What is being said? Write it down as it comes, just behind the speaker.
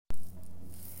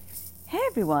Hey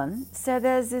everyone, so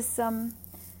there's this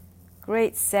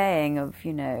great saying of,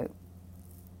 you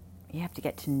have to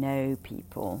get to know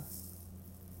people.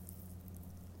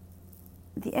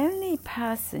 The only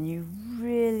person you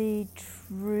really,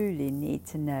 truly need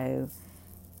to know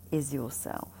is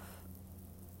yourself.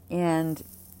 And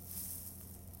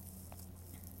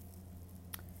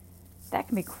that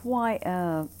can be quite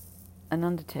an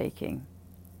undertaking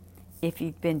if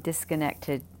you've been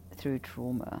disconnected through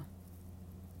trauma.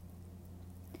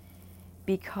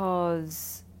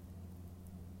 Because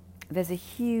there's a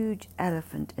huge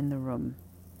elephant in the room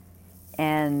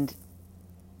and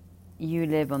you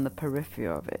live on the periphery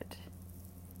of it.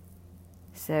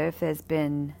 So if there's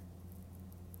been,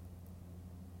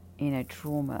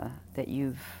 trauma that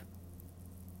you've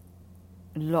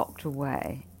locked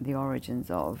away the origins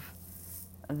of,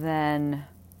 then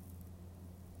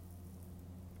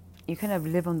you kind of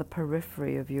live on the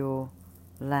periphery of your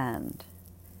land.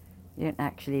 You don't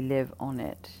actually live on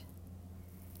it.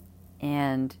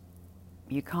 And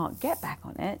you can't get back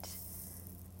on it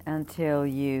until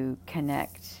you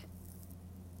connect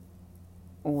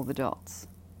all the dots.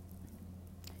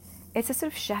 It's a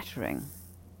sort of shattering.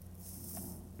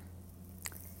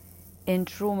 In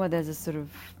trauma, there's a sort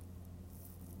of,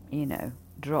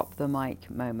 drop the mic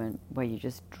moment where you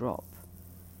just drop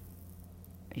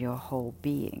your whole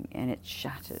being and it's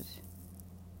shattered.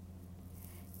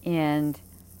 And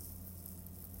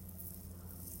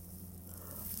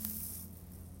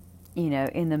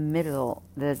in the middle,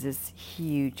 there's this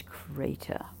huge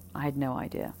crater. I had no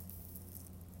idea.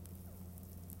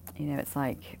 It's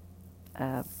like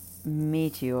a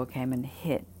meteor came and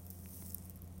hit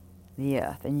the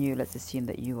Earth, and let's assume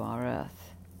that you are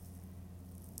Earth.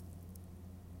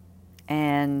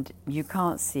 And you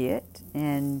can't see it,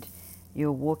 and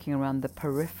you're walking around the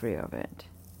periphery of it,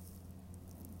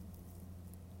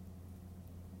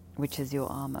 which is your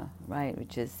armor, right?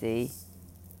 Which is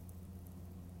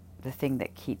the thing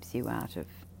that keeps you out of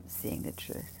seeing the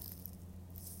truth.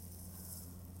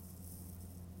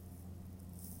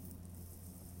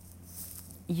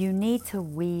 You need to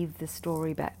weave the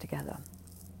story back together.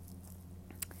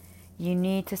 You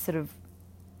need to sort of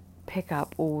pick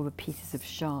up all the pieces of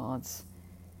shards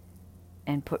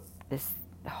and put this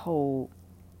whole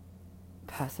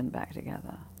person back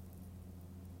together.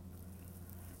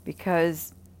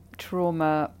 Because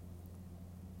trauma,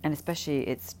 and especially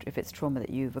if it's trauma that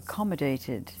you've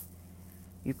accommodated,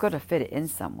 you've got to fit it in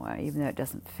somewhere. Even though it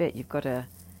doesn't fit, you've got to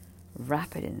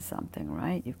wrap it in something,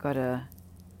 right?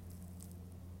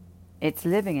 It's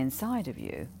living inside of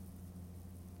you,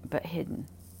 but hidden.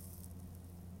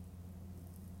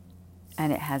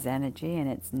 And it has energy, and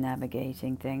it's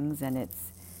navigating things, and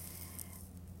it's,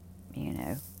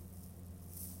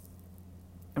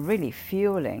 really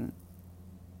fueling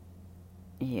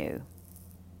you.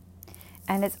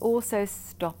 And it's also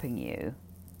stopping you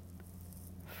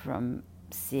from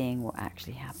seeing what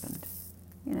actually happened.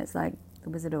 It's like the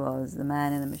Wizard of Oz, the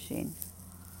man in the machine.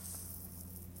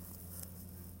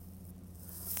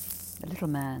 The little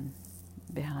man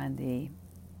behind the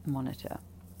monitor.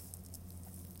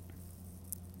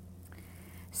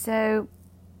 So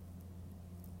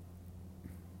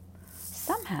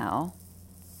somehow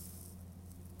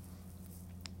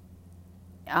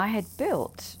I had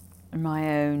built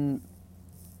my own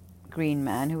green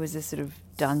man, who was a sort of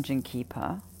dungeon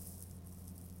keeper,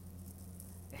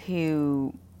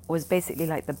 who was basically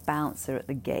like the bouncer at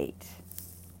the gate.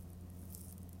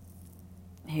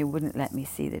 He wouldn't let me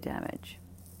see the damage,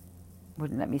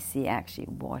 wouldn't let me see actually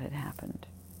what had happened,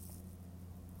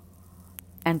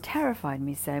 and terrified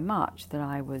me so much that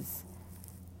I was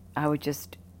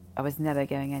never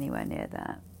going anywhere near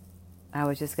that. I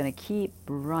was just going to keep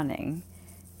running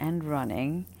and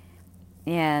running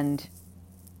and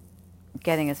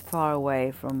getting as far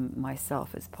away from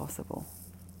myself as possible.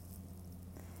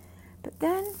 But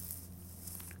then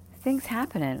things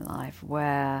happen in life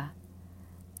where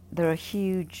there are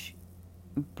huge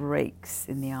breaks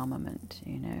in the armament,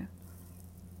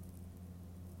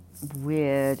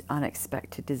 weird,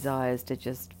 unexpected desires to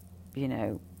just,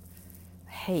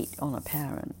 hate on a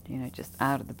parent, just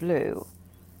out of the blue.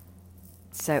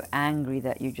 So angry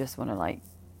that you just want to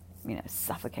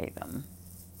suffocate them,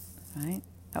 right?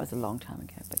 That was a long time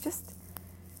ago, but just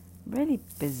really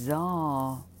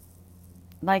bizarre.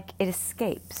 Like it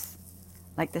escapes,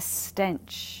 like the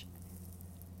stench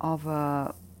of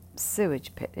a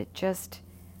sewage pit.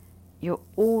 You're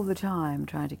all the time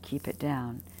trying to keep it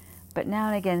down. But now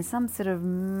and again, some sort of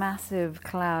massive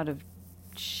cloud of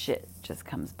shit just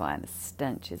comes by and the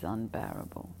stench is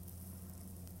unbearable.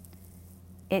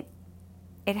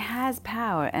 It has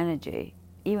power, energy,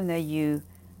 even though you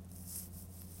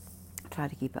try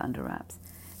to keep it under wraps.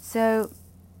 So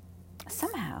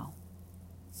somehow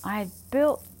I had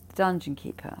built Dungeon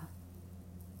Keeper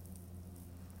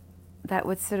that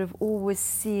would sort of always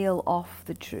seal off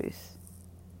the truth.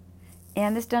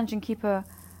 And this Dungeon Keeper,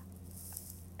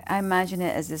 I imagine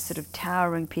it as this sort of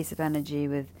towering piece of energy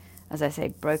with, as I say,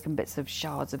 broken bits of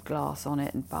shards of glass on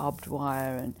it and barbed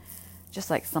wire, and just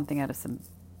like something out of some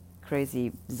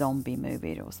crazy zombie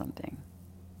movie or something.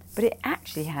 But it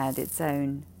actually had its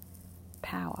own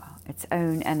power, its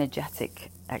own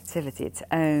energetic activity, its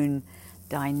own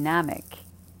dynamic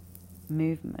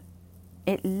movement.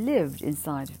 It lived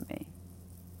inside of me.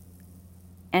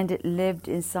 And it lived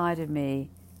inside of me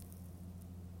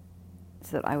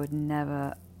so that I would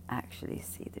never actually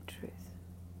see the truth.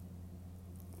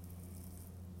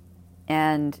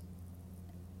 And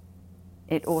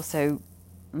it also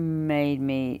made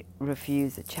me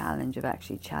refuse the challenge of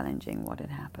actually challenging what had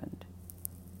happened.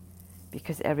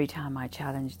 Because every time I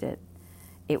challenged it,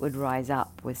 it would rise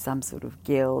up with some sort of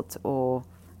guilt, or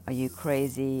are you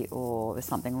crazy, or there's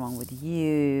something wrong with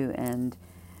you, and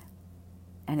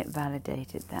it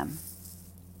validated them.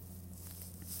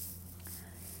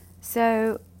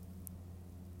 So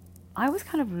I was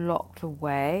kind of locked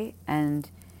away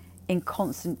and in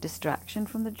constant distraction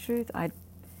from the truth.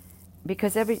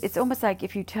 Because it's almost like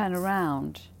if you turn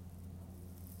around,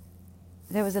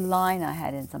 there was a line I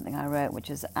had in something I wrote, which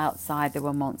is, outside there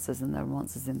were monsters and there were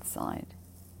monsters inside.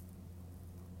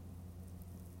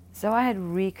 So I had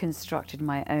reconstructed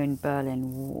my own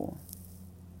Berlin Wall.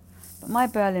 But my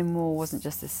Berlin Wall wasn't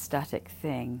just a static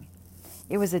thing.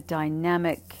 It was a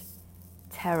dynamic,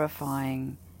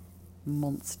 terrifying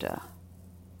monster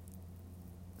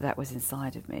that was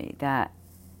inside of me that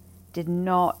did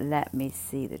not let me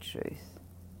see the truth.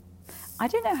 I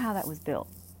don't know how that was built.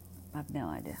 I have no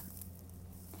idea.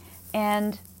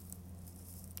 And,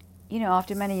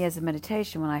 after many years of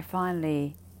meditation, when I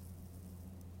finally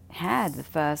had the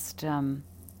first kind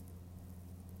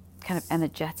of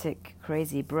energetic,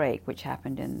 crazy break, which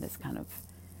happened in this kind of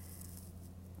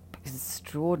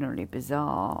extraordinarily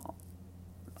bizarre,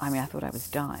 I thought I was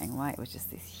dying, right? It was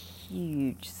just this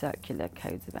huge circular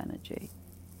codes of energy.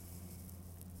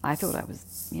 I thought I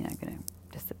was, going to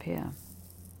disappear.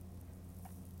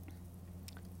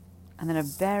 And then a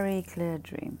very clear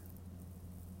dream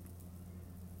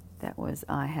that was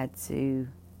I had to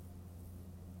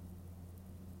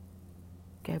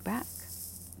go back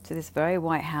to this very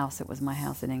white house that was my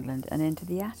house in England, and into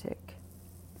the attic.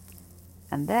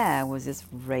 And there was this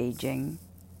raging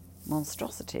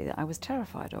monstrosity that I was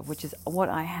terrified of, which is what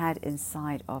I had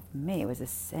inside of me. It was the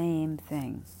same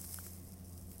thing.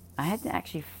 I hadn't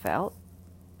actually felt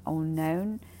or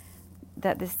known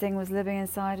that this thing was living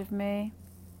inside of me,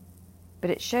 but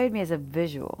it showed me as a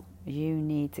visual. You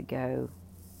need to go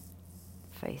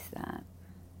face that.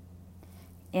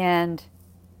 And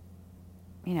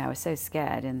I was so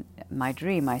scared. In my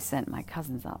dream, I sent my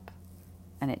cousins up,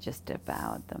 and it just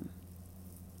devoured them.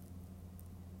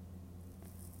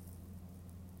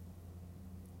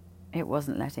 It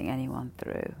wasn't letting anyone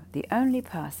through. The only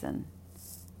person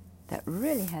that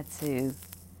really had to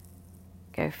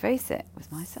go face it was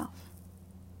myself.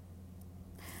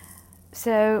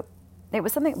 So it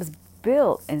was something that was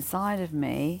built inside of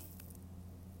me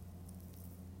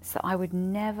so I would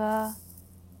never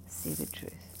see the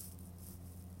truth.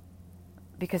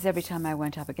 Because every time I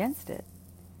went up against it,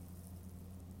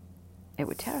 it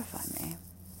would terrify me.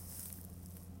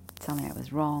 Tell me I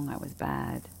was wrong, I was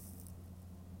bad.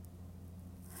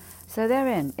 So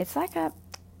therein, it's like a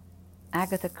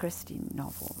Agatha Christie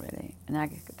novel, really. And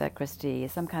Agatha Christie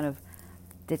is some kind of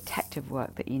detective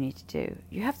work that you need to do.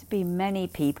 You have to be many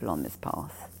people on this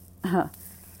path.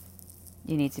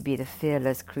 You need to be the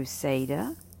fearless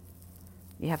crusader.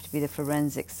 You have to be the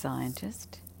forensic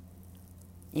scientist.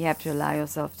 You have to allow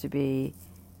yourself to be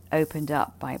opened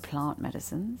up by plant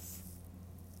medicines.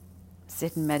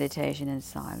 Sit in meditation in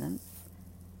silence.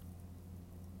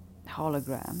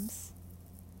 Holograms.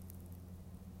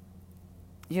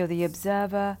 You're the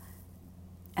observer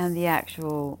and the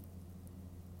actual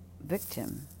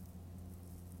victim.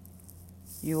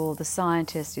 You're the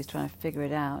scientist who's trying to figure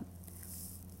it out.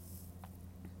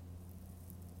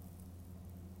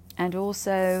 And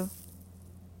also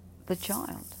the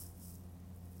child.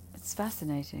 It's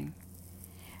fascinating.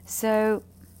 So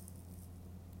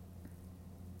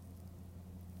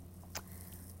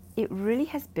it really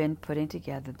has been putting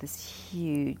together this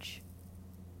huge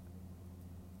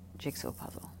jigsaw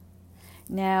puzzle.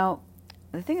 Now,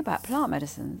 the thing about plant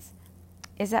medicines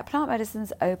is that plant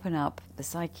medicines open up the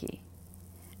psyche,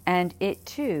 and it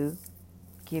too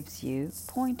gives you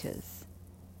pointers.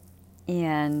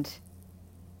 And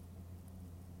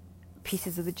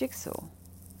pieces of the jigsaw.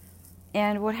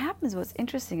 And what happens, what's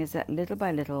interesting is that little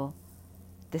by little,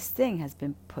 this thing has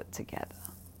been put together.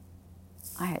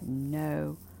 I had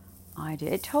no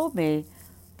idea. It told me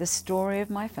the story of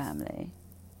my family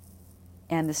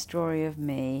and the story of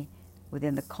me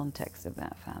within the context of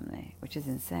that family, which is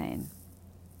insane.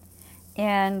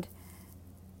 And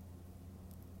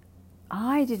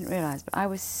I didn't realize, but I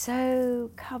was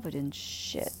so covered in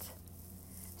shit,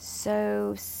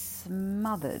 so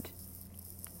smothered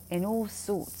in all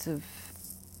sorts of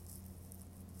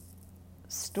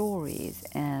stories,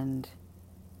 and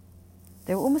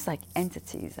they were almost like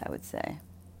entities, I would say,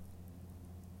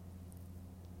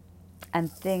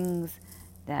 and things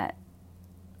that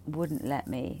wouldn't let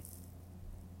me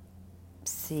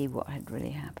see what had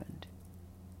really happened.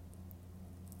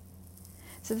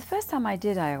 So the first time I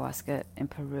did ayahuasca in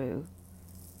Peru,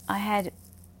 I had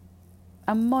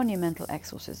a monumental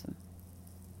exorcism.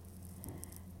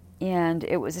 And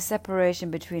it was a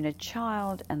separation between a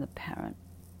child and the parent.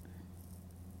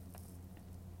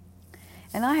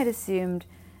 And I had assumed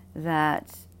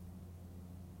that,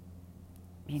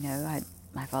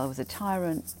 my father was a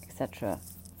tyrant, etc.,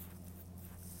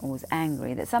 or was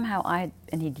angry, that somehow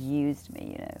he'd used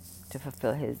me, to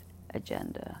fulfill his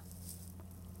agenda,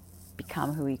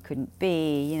 become who he couldn't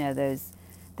be,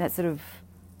 that sort of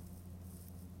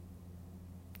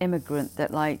immigrant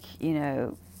that,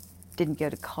 didn't go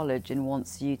to college and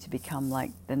wants you to become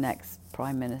like the next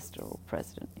prime minister or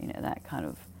president, that kind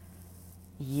of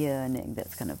yearning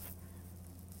that's kind of,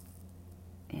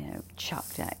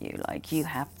 chucked at you, like you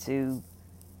have to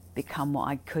become what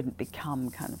I couldn't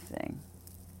become kind of thing.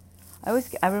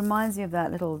 It reminds me of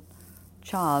that little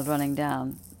child running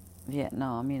down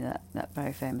Vietnam, that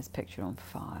very famous picture on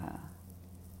fire.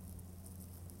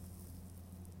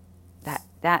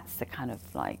 That's the kind of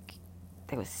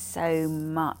there was so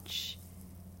much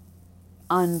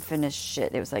unfinished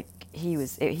shit. It was like he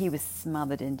was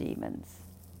smothered in demons,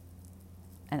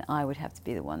 and I would have to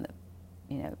be the one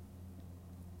that,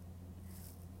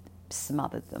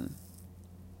 smothered them.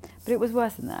 But it was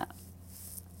worse than that.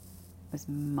 It was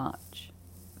much,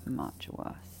 much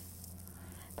worse.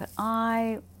 But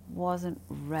I wasn't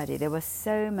ready. There were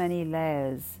so many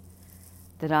layers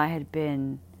that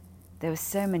there were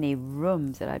so many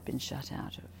rooms that I'd been shut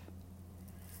out of.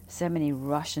 So many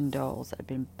Russian dolls that had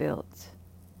been built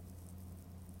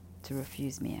to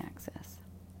refuse me access.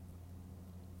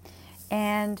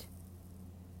 And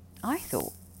I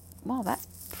thought, well, that's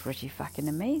pretty fucking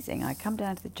amazing. I come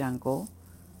down to the jungle.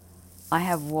 I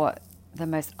have the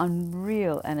most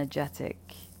unreal energetic,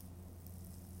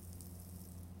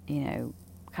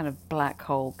 kind of black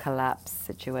hole collapse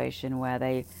situation where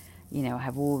they,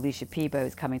 have all these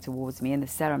Shipibos coming towards me in the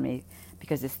ceremony,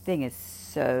 because this thing is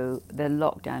the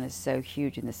lockdown is so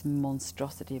huge and this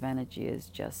monstrosity of energy is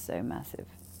just so massive.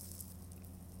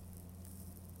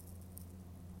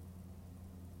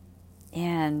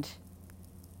 And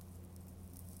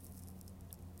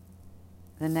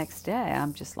the next day,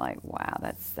 I'm just like, wow,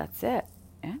 that's it.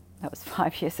 Yeah? That was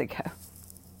 5 years ago.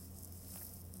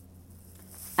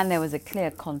 And there was a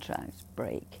clear contract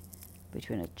break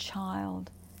between a child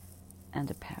and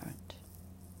a parent.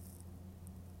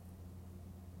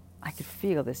 I could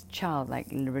feel this child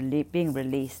being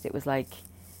released. It was like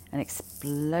an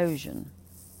explosion.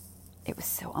 It was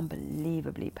so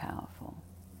unbelievably powerful.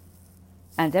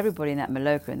 And everybody in that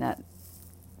Maloka, in that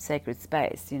sacred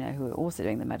space, who were also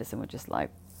doing the medicine, were just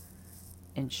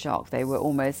in shock. They were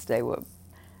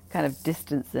kind of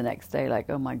distanced the next day, like,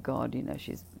 oh my God,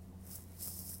 she's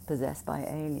possessed by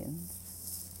aliens.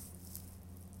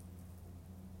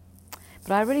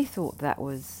 But I really thought that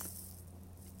was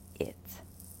it.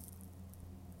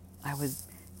 I was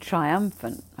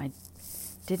triumphant. I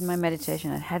did my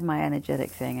meditation, I had my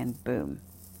energetic thing, and boom.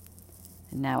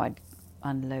 And now I'd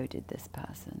unloaded this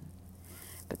person.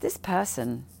 But this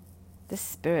person, this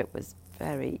spirit was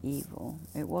very evil.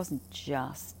 It wasn't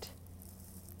just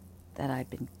that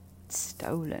I'd been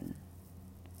stolen.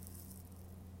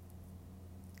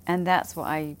 And that's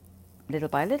what little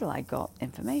by little, I got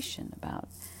information about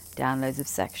downloads of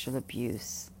sexual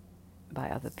abuse by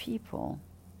other people,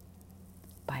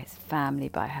 by his family,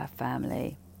 by her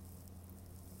family.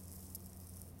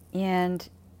 And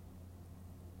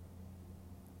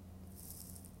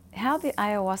how the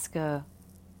ayahuasca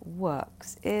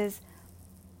works is,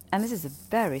 and this is a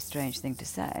very strange thing to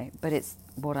say, but it's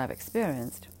what I've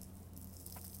experienced,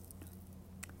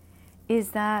 is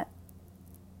that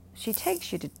she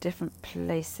takes you to different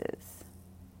places.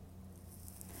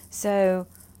 So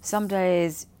some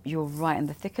days you're right in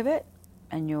the thick of it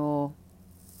and you're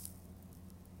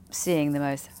seeing the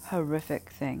most horrific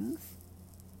things.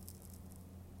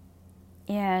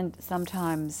 And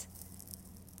sometimes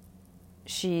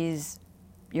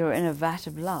you're in a vat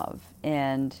of love,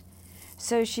 and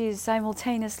so she's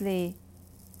simultaneously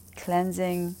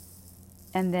cleansing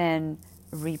and then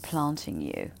replanting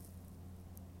you.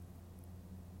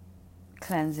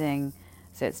 Cleansing,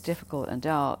 so it's difficult and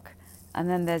dark, and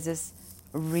then there's this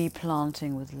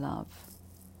replanting with love.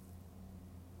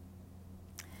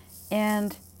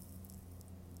 And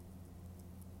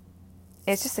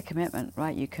it's just a commitment,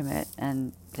 right? You commit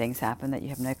and things happen that you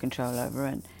have no control over,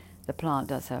 and the plant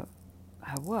does her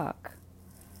work.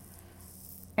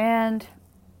 And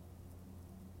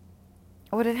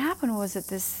what had happened was that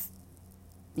this,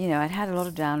 I'd had a lot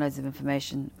of downloads of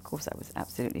information. Of course, I was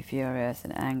absolutely furious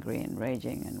and angry and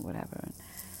raging and whatever.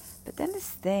 But then this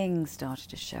thing started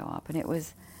to show up, and it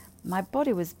was, my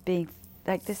body was being,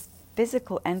 like this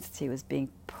physical entity was being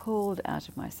pulled out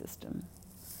of my system.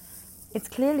 It's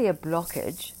clearly a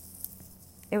blockage.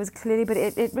 It was clearly, but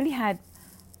it really had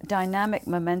dynamic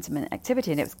momentum and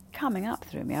activity, and it was coming up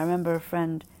through me. I remember a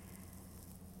friend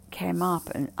came up,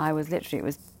 and it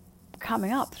was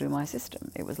coming up through my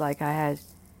system. It was like I had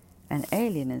an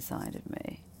alien inside of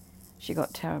me. She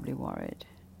got terribly worried.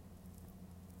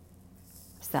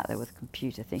 Sat there with a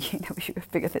computer thinking that we should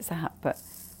figure this out,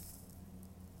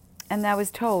 and I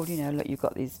was told, look, you've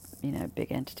got these,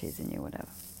 big entities in you, whatever.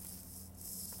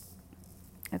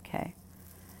 Okay.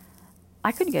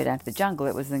 I couldn't go down to the jungle.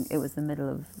 It was the middle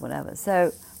of whatever.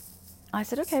 So I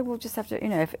said, okay, we'll just have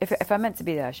to, if I'm meant to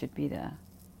be there, I should be there.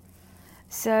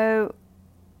 So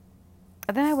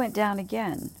then I went down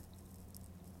again,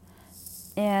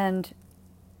 and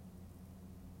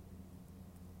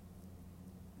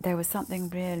there was something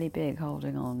really big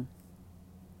holding on.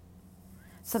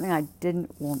 Something I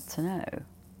didn't want to know.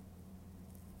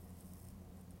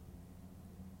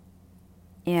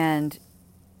 And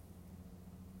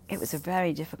it was a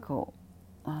very difficult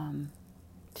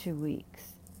 2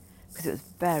 weeks, because it was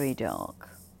very dark.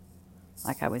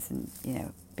 Like I was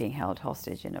being held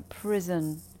hostage in a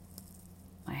prison,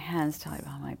 my hands tied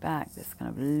behind my back, this kind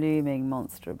of looming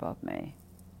monster above me.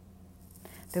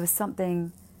 There was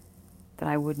something that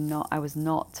I was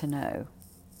not to know.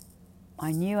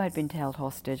 I knew I'd been held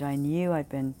hostage. I knew I'd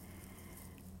been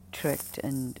tricked,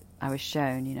 and I was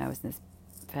shown, I was in this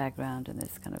fairground, and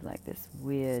this kind of like this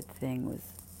weird thing was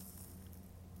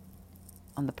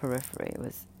on the periphery. It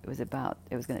was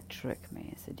going to trick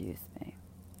me, seduce me.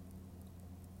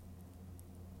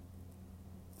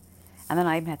 And then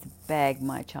I even had to beg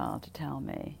my child to tell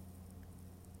me.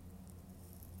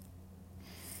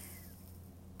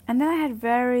 And then I had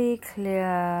very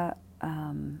clear,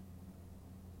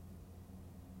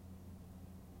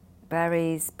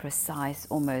 very precise,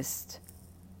 almost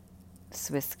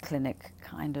Swiss clinic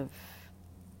kind of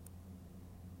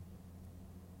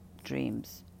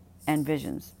dreams and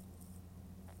visions.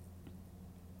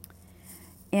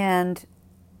 And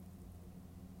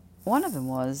one of them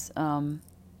was,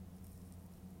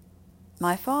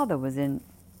 my father was in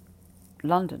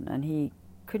London, and he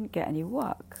couldn't get any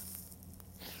work.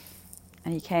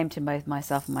 And he came to both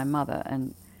myself and my mother,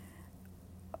 and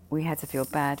we had to feel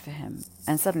bad for him.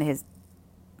 And suddenly his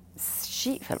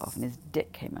sheet fell off and his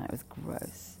dick came out. It was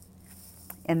gross.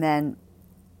 And then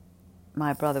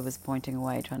my brother was pointing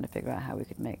away, trying to figure out how we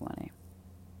could make money.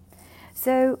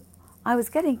 So I was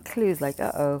getting clues like,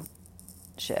 uh-oh,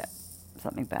 shit,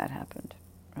 something bad happened,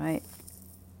 right?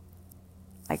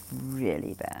 Like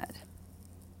really bad.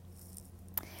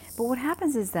 But what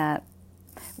happens is that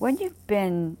when you've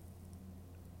been,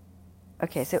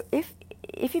 okay, so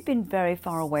if you've been very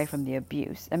far away from the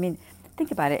abuse, I mean,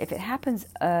 think about it, if it happens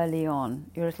early on,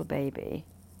 you're a little baby,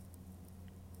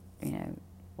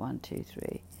 1, 2,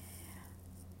 3,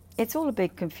 it's all a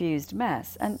big confused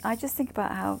mess. And I just think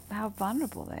about how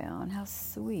vulnerable they are, and how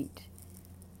sweet,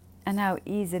 and how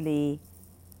easily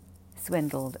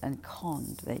swindled and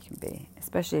conned they can be,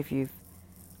 especially if it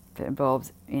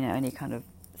involves, any kind of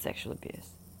sexual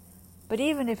abuse. But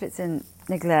even if it's in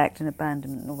neglect and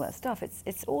abandonment and all that stuff,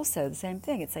 it's also the same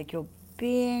thing. It's like you're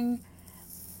being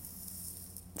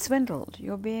swindled,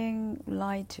 you're being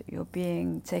lied to, you're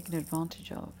being taken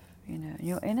advantage of, and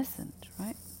you're innocent,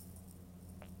 right?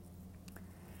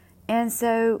 And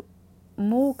so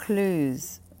more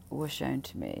clues were shown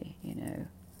to me,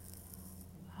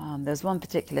 There was one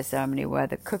particular ceremony where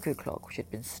the cuckoo clock, which had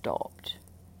been stopped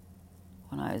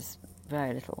when I was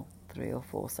very little, 3 or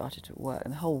 4, started to work,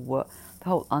 and the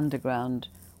whole underground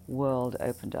world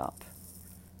opened up,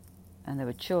 and there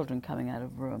were children coming out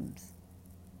of rooms.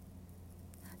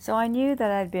 So I knew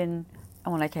that and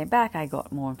when I came back, I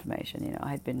got more information.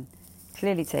 I had been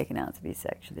clearly taken out to be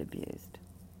sexually abused.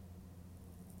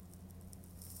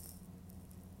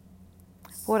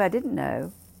 What I didn't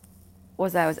know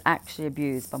was I was actually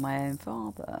abused by my own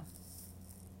father.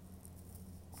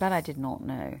 That I did not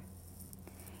know.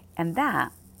 And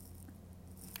that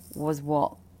was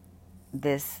what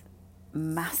this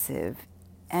massive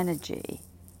energy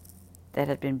that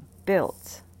had been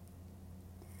built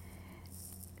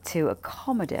to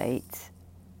accommodate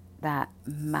that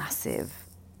massive,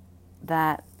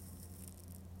 that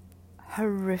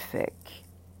horrific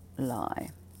lie.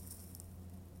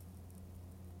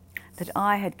 That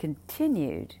I had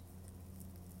continued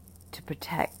to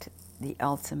protect the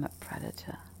ultimate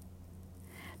predator.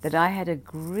 That I had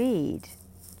agreed,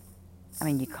 I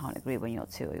mean, you can't agree when you're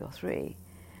 2 or you're 3,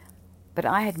 but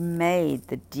I had made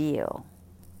the deal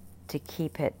to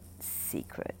keep it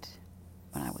secret.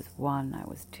 When I was 1, I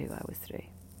was 2, I was 3.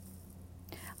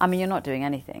 I mean, you're not doing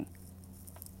anything.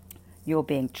 You're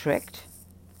being tricked,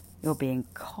 you're being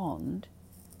conned,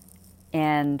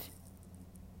 and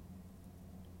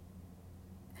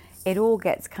it all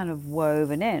gets kind of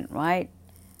woven in, right?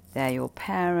 They're your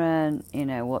parent, you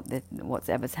know,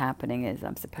 whatever's happening is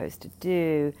I'm supposed to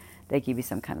do. They give you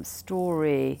some kind of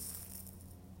story.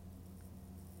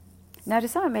 Now, to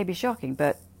some it may be shocking,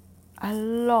 but a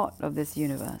lot of this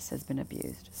universe has been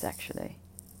abused sexually.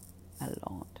 A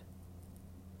lot.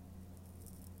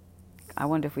 I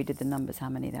wonder if we did the numbers, how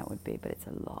many that would be, but it's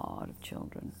a lot of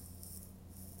children.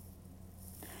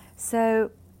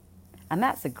 So, and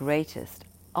that's the greatest,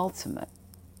 ultimate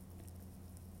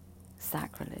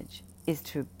sacrilege, is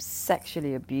to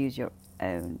sexually abuse your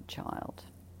own child.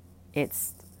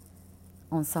 It's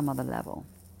on some other level.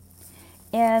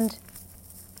 And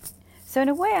so in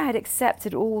a way I had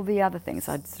accepted all the other things.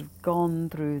 I'd sort of gone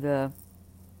through the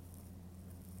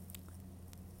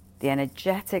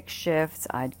energetic shifts.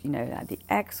 I'd, had the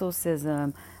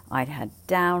exorcism. I'd had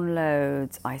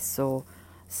downloads. I saw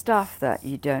stuff that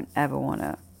you don't ever want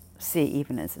to see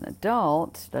even as an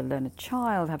adult, let alone a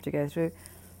child, have to go through.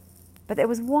 But there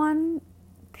was one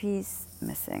piece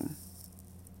missing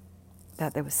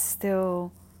that they were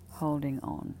still holding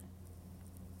on.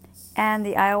 And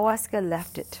the ayahuasca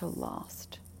left it till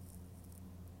last.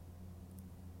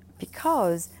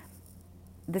 Because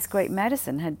this great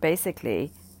medicine had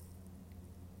basically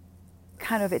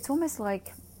kind of, it's almost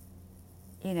like,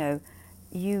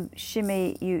 you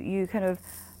shimmy, you kind of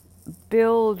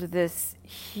build this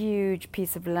huge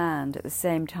piece of land at the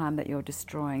same time that you're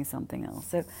destroying something else.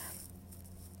 So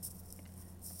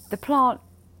the plant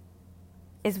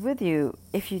is with you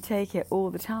if you take it all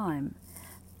the time.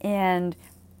 And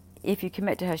if you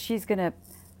commit to her, she's going to,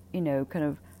 kind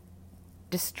of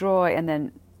destroy and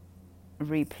then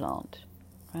replant,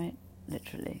 right?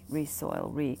 Literally,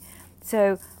 re-soil,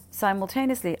 So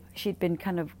simultaneously, she'd been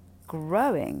kind of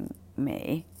growing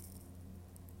me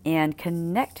and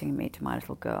connecting me to my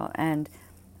little girl. And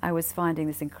I was finding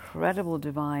this incredible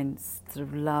divine sort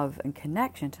of love and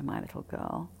connection to my little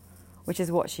girl, which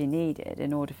is what she needed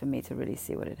in order for me to really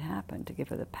see what had happened, to give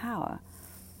her the power.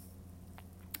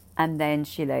 And then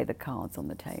she laid the cards on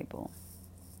the table,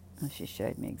 and she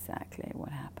showed me exactly what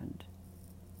happened.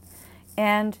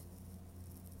 And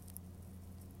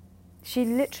she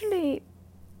literally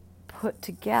put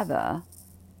together,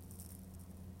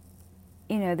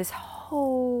 this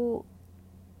whole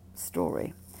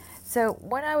story. So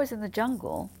when I was in the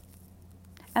jungle,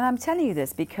 and I'm telling you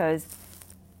this because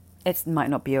it might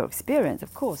not be your experience,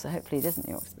 of course, so hopefully it isn't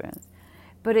your experience,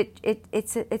 but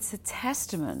it's a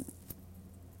testament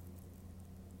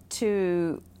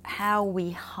to how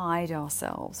we hide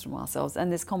ourselves from ourselves.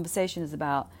 And this conversation is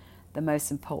about the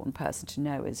most important person to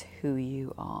know is who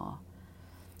you are.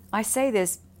 I say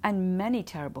this, and many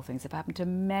terrible things have happened to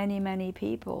many, many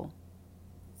people.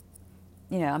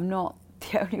 I'm not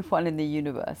the only one in the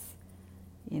universe,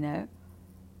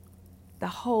 The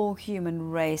whole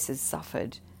human race has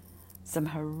suffered some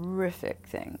horrific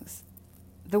things.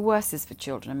 The worst is for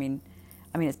children.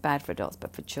 I mean, it's bad for adults,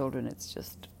 but for children, it's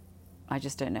just, I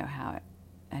just don't know how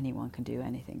anyone can do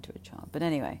anything to a child. But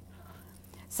anyway,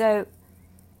 so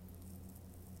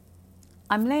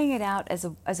I'm laying it out as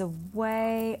a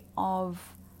way of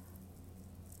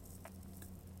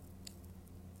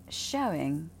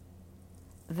showing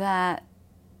that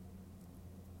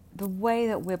the way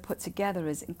that we're put together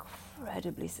is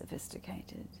incredibly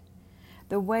sophisticated.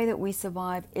 The way that we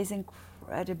survive is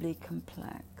incredibly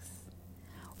complex.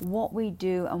 What we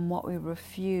do and what we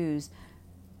refuse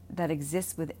that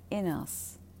exists within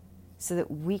us so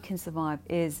that we can survive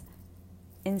is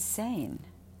insane.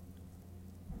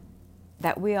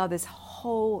 That we are this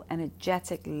whole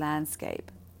energetic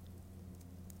landscape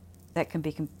that can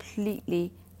be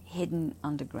completely hidden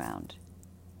underground,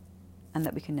 and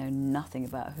that we can know nothing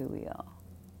about who we are.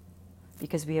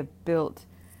 because we have built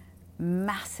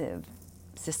massive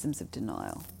systems of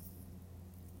denial.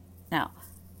 Now,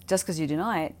 just because you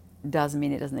deny it doesn't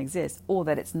mean it doesn't exist, or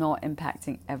that it's not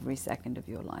impacting every second of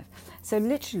your life. So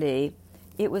literally,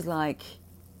 it was like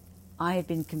I had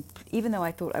been, even though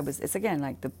I thought I was, it's again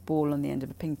like the ball on the end of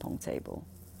a ping pong table,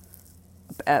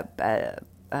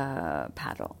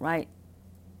 paddle, right?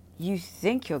 You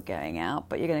think you're going out,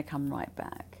 but you're going to come right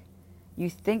back. You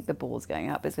think the ball's going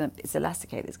up, it's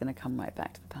elasticated, it's going to come right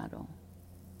back to the paddle.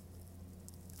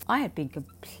 I had been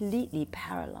completely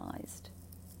paralyzed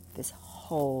this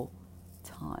whole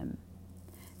time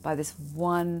by this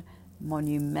one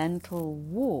monumental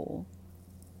wall,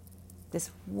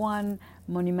 this one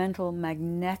monumental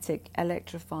magnetic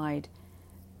electrified,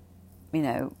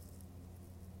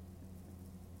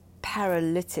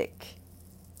 paralytic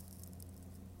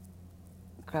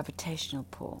gravitational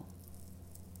pull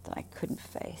that I couldn't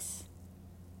face.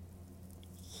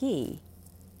 He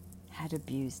had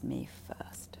abused me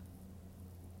first.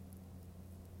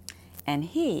 And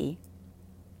he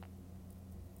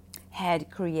had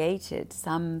created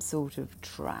some sort of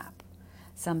trap,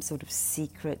 some sort of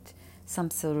secret,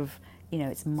 some sort of,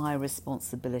 it's my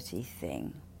responsibility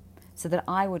thing, so that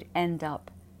I would end up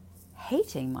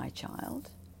hating my child.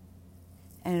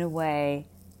 And in a way,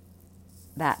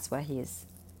 that's where he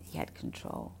had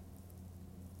control.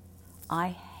 I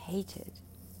hated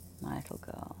my little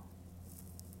girl.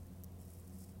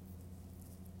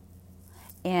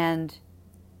 And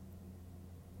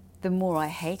the more I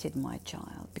hated my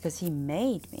child, because he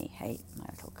made me hate my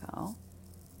little girl,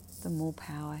 the more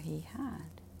power he had.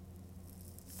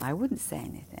 I wouldn't say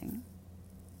anything.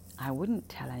 I wouldn't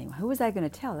tell anyone. Who was I going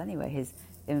to tell anyway? His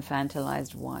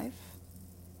infantilized wife?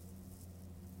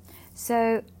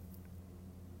 So,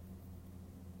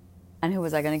 and who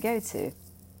was I going to go to?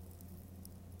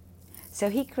 So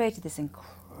he created this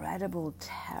incredible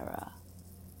terror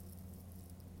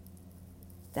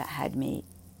that had me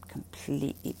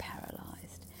completely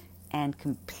paralyzed and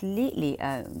completely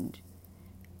owned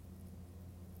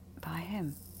by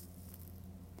him.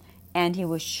 And he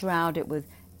was shrouded with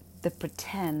the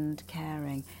pretend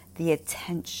caring, the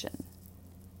attention,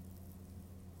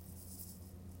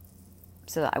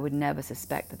 so that I would never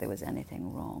suspect that there was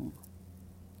anything wrong.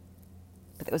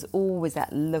 But there was always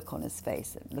that look on his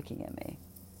face looking at me.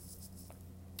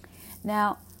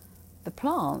 Now, the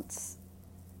plants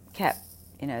kept,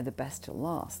 the best till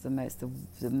last, the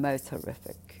most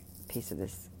horrific piece of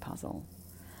this puzzle.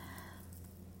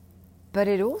 But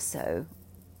it also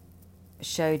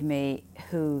showed me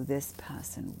who this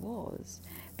person was,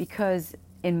 because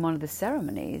in one of the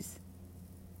ceremonies,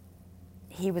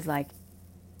 he was like,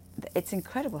 it's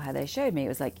incredible how they showed me. It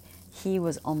was like he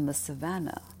was on the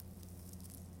savannah,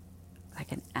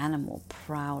 like an animal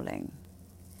prowling.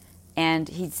 And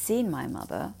he'd seen my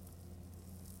mother,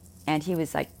 and he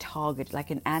was like targeted,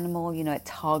 like an animal, it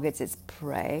targets its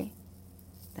prey.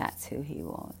 That's who he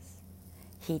was.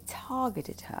 He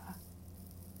targeted her.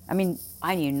 I mean,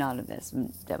 I knew none of this.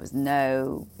 There was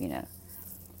no,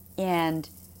 And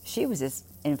she was this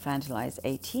infantilized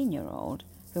 18-year-old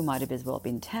who might have as well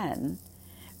been 10,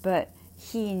 but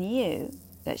he knew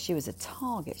that she was a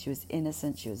target. She was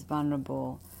innocent, she was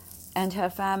vulnerable, and her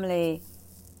family,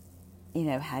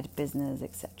 had business,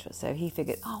 etc. So he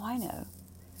figured, I know.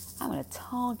 I'm going to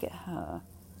target her,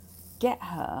 get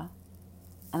her,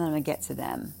 and then I'm going to get to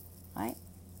them, right?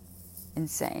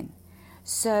 Insane.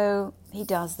 So he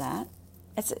does that.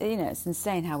 It's, it's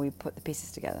insane how we put the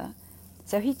pieces together.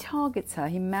 So he targets her,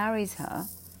 he marries her.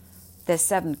 There's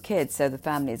 7 kids, so the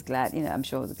family is glad, I'm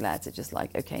sure the Glads are just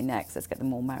like, okay, next, let's get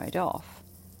them all married off.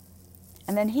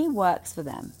 And then he works for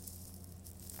them.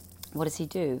 What does he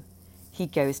do? He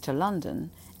goes to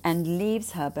London and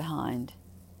leaves her behind.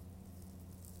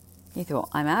 He thought,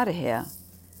 I'm out of here.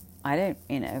 I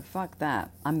don't, fuck that.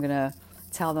 I'm going to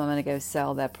tell them I'm going to go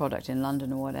sell their product in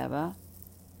London or whatever.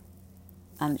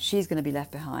 And she's going to be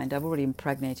left behind. I've already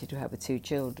impregnated her with 2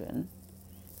 children.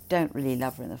 Don't really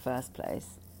love her in the first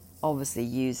place. Obviously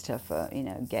used her for,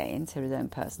 gains, her own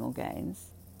personal gains.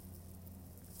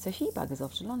 So he buggers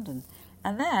off to London.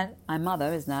 And then my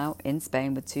mother is now in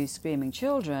Spain with 2 screaming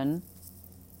children.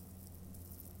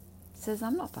 Says,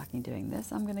 I'm not fucking doing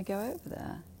this. I'm going to go over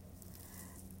there.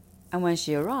 And when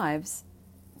she arrives,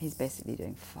 he's basically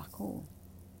doing fuck all.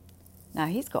 Now,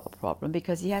 he's got a problem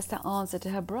because he has to answer to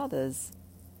her brothers.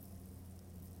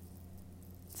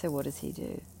 So what does he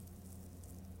do?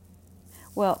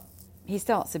 Well, he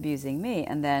starts abusing me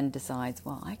and then decides,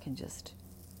 well, I can just...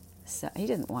 He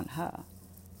doesn't want her,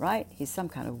 right? He's some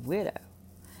kind of weirdo.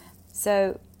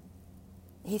 So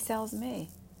he sells me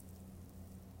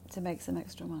to make some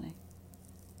extra money.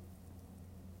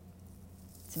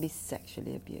 to be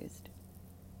sexually abused.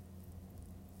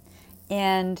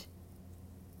 And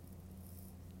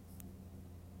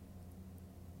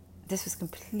this was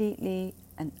completely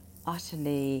and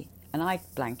utterly, and I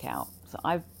blank out. So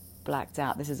I've blacked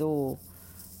out. This is all,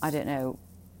 I don't know,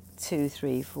 2,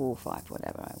 3, 4, 5,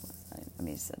 whatever I was. I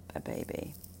mean, it's a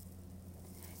baby.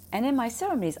 And in my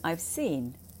ceremonies, I've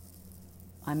seen,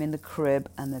 I'm in the crib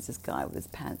and there's this guy with his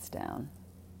pants down.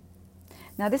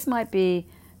 Now, this might be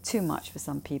too much for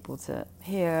some people to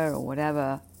hear or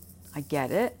whatever. I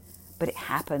get it. But it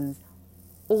happens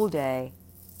all day,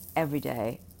 every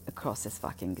day, across this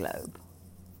fucking globe.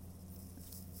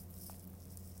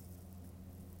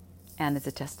 And there's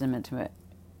a testament to it,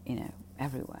 you know,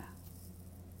 everywhere.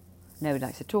 Nobody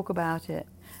likes to talk about it.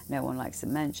 No one likes to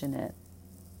mention it.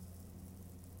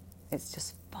 It's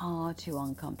just far too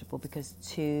uncomfortable because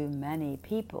too many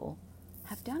people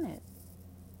have done it.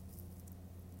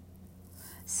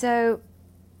 So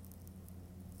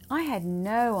I had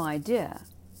no idea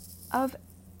of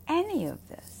any of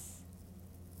this.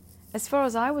 As far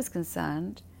as I was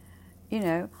concerned, you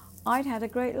know, I'd had a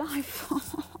great life.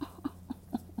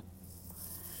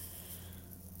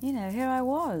 You know, here I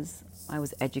was. I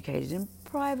was educated in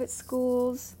private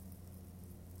schools.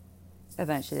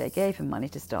 Eventually they gave him money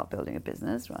to start building a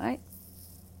business, right?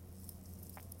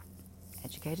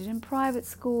 Educated in private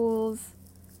schools.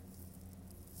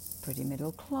 Pretty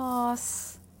middle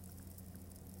class.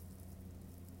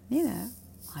 You know,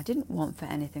 I didn't want for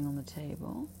anything on the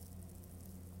table.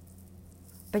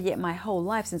 But yet my whole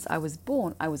life since I was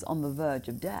born, I was on the verge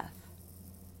of death.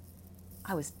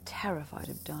 I was terrified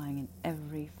of dying in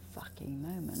every fucking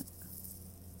moment.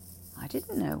 I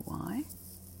didn't know why.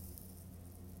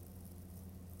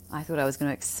 I thought I was going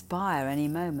to expire any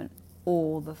moment,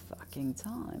 all the fucking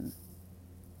time.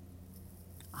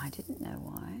 I didn't know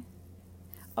why.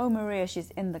 Oh, Maria,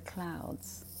 she's in the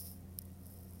clouds.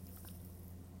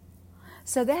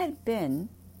 So there had been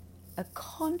a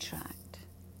contract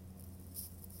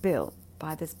built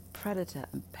by this predator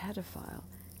and pedophile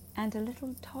and a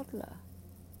little toddler,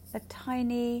 a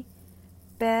tiny,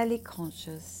 barely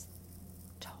conscious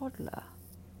toddler,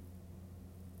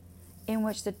 in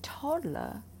which the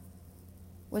toddler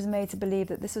was made to believe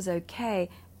that this was okay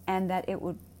and that it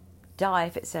would die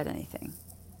if it said anything.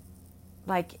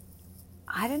 Like,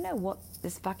 I don't know what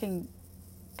this fucking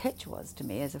pitch was to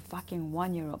me as a fucking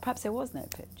 1-year-old. Perhaps there was no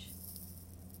pitch.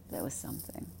 There was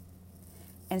something.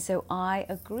 And so I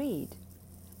agreed.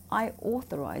 I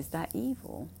authorized that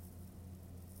evil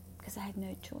because I had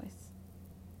no choice.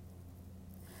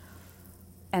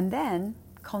 And then,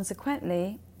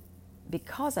 consequently,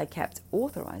 because I kept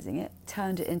authorizing it,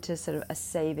 turned it into sort of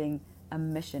a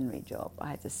missionary job. I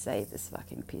had to save this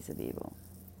fucking piece of evil.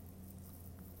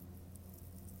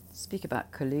 Speak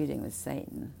about colluding with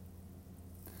Satan.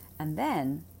 And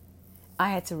then I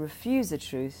had to refuse the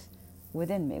truth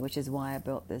within me, which is why I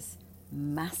built this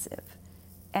massive,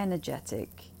 energetic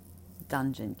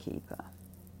dungeon keeper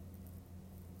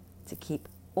to keep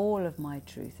all of my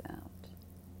truth out.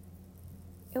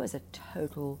 It was a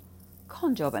total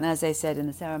con job. And as they said in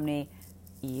the ceremony,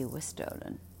 you were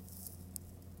stolen.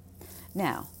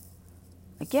 Now,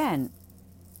 again,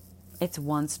 it's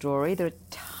one story. There are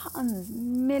tons,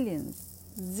 millions,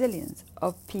 zillions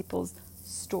of people's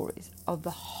stories of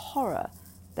the horror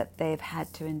that they've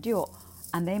had to endure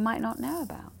and they might not know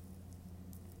about.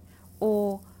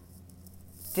 Or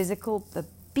the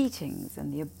beatings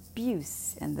and the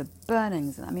abuse and the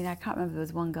burnings. I mean, I can't remember, there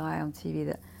was one guy on TV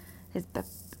that his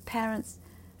parents,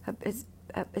 his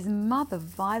mother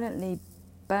violently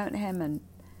burnt him and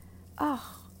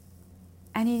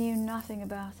he knew nothing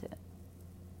about it.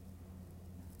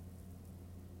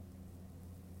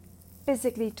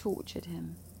 Physically tortured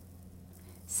him.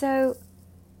 So,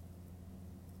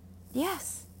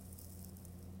 yes,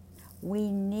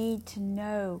 we need to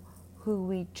know who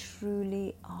we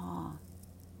truly are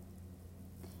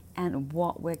and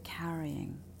what we're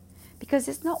carrying. Because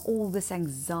it's not all this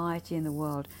anxiety in the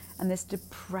world and this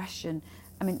depression.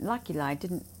 I mean, luckily I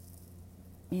didn't,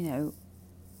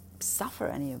 suffer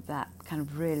any of that kind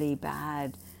of really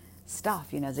bad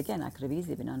stuff. As again, I could have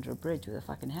easily been under a bridge with a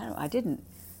fucking heroin. I didn't.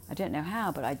 I don't know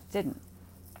how, but I didn't.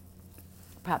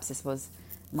 Perhaps this was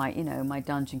my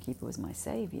dungeon keeper was my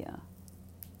savior.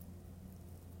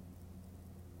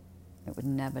 It would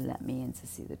never let me in to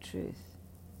see the truth.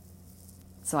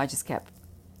 So I just kept,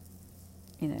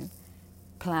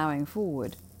 plowing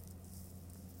forward,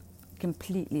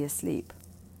 completely asleep.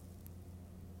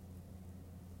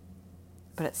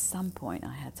 But at some point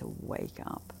I had to wake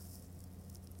up.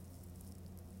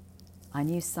 I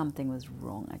knew something was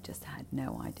wrong. I just had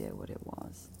no idea what it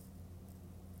was.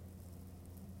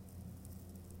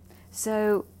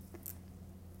 So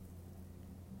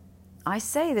I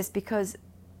say this because,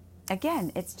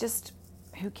 again, it's just,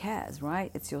 who cares, right?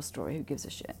 It's your story. Who gives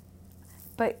a shit?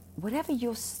 But whatever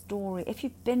your story, if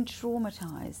you've been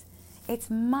traumatized, it's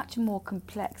much more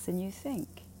complex than you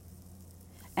think.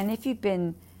 And if you've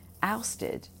been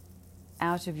ousted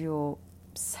out of your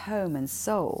home and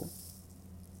soul,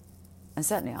 and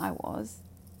certainly I was,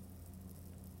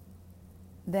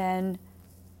 then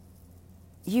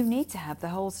you need to have the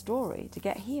whole story to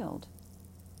get healed.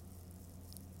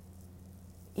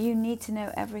 You need to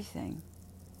know everything,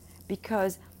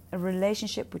 because a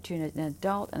relationship between an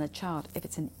adult and a child, if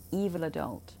it's an evil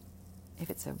adult, if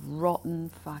it's a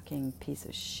rotten fucking piece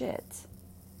of shit,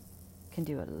 can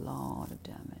do a lot of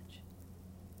damage.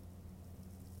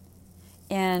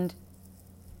 And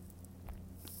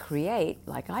create,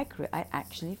 like I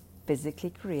actually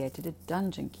physically created a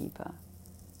dungeon keeper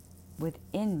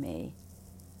within me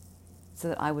so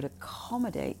that I would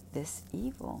accommodate this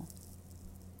evil.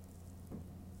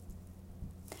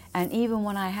 And even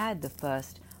when I had the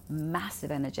first massive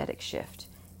energetic shift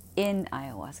in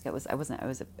ayahuasca, it was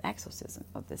an exorcism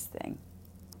of this thing.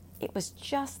 It was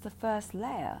just the first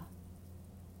layer.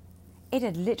 It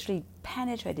had literally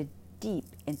penetrated deep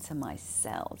into my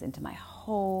cells, into my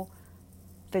whole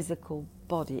physical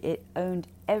body. It owned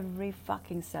every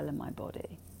fucking cell in my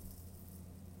body.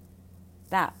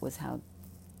 That was how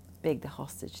big the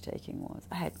hostage taking was.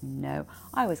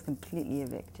 I was completely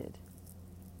evicted.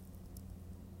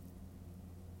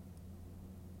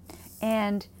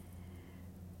 And,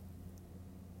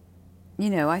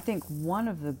 I think one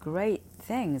of the great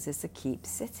things is to keep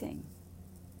sitting.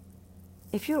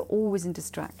 If you're always in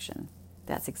distraction,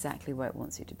 that's exactly where it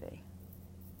wants you to be.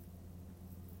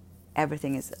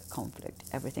 Everything is a conflict.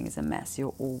 Everything is a mess.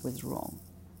 You're always wrong.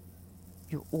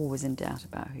 You're always in doubt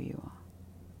about who you are.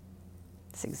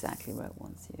 That's exactly where it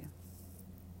wants you.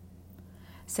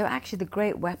 So actually the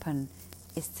great weapon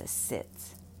is to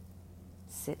sit.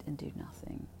 Sit and do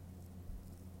nothing.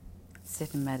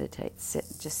 Sit and meditate.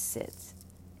 Just sit.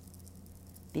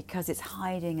 Because it's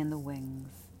hiding in the wings.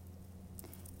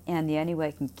 And the only way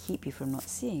it can keep you from not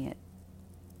seeing it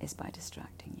is by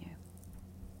distracting you.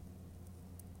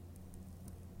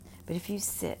 But if you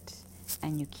sit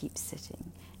and you keep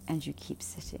sitting and you keep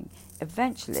sitting,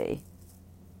 eventually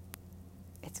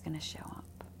it's going to show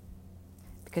up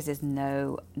because there's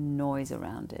no noise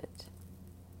around it.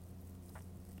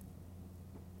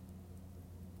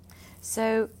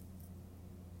 So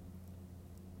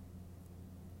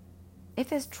if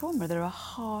there's trauma, there are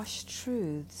harsh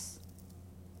truths.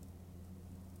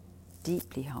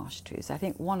 Deeply harsh truths. I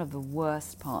think one of the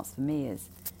worst parts for me is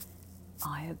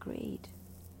I agreed.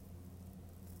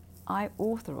 I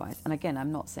authorized. And again,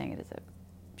 I'm not saying it as a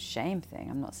shame thing.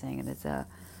 I'm not saying it as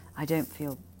I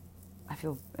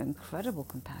feel incredible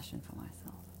compassion for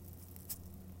myself.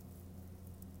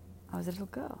 I was a little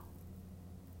girl.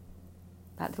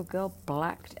 That little girl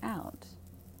blacked out.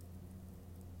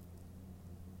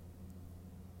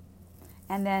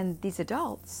 And then these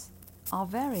adults are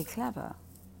very clever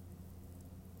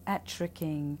at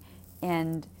tricking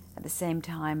and at the same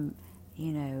time,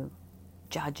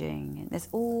 judging. And there's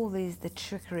all the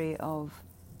trickery of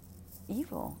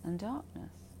evil and darkness.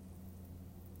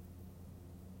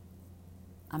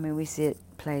 I mean, we see it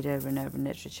played over and over in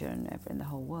literature and over in the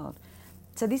whole world.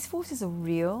 So these forces are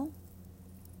real.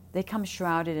 They come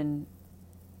shrouded in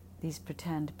these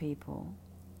pretend people,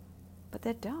 but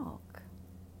they're dark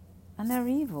and they're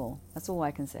evil. That's all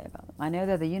I can say about them. I know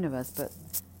they're the universe, but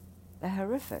they're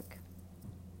horrific.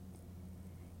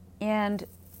 And,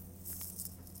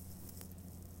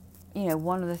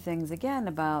 one of the things, again,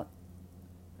 about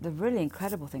the really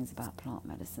incredible things about plant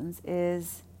medicines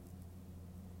is,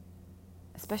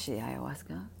 especially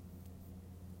ayahuasca,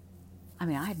 I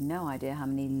mean, I had no idea how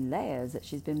many layers that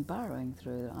she's been burrowing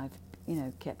through that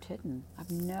I've, kept hidden.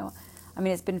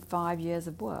 It's been 5 years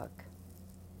of work,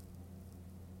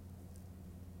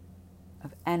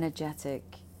 of energetic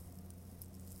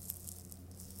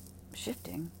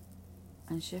shifting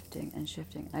and shifting and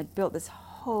shifting. I'd built this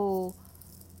whole,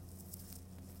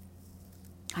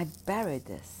 I buried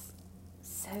this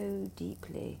so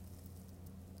deeply,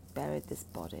 buried this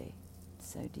body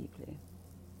so deeply,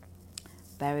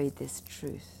 buried this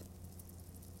truth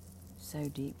so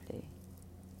deeply.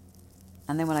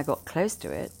 And then when I got close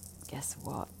to it, guess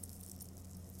what?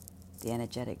 The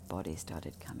energetic body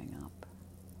started coming up.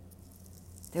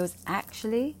 There was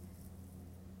actually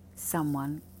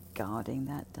someone guarding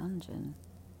that dungeon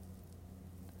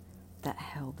that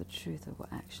held the truth of what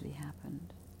actually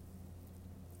happened.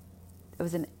 There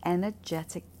was an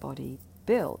energetic body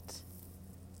built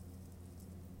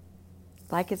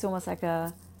Like it's almost like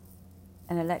an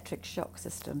electric shock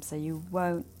system, so you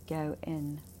won't go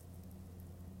in.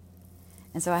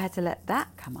 And so I had to let that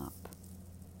come up,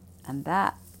 and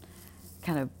that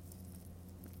kind of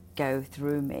go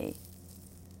through me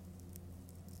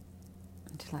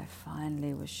until I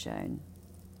finally was shown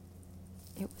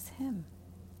it was him.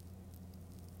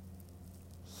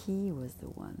 He was the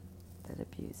one that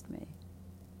abused me.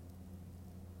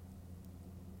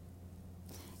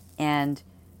 And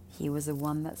he was the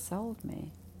one that sold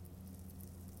me.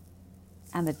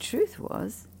 And the truth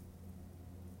was,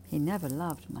 he never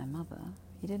loved my mother.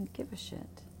 He didn't give a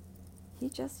shit. He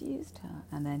just used her,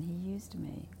 and then he used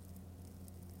me.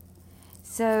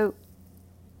 So,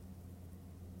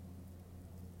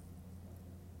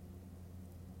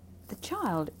 the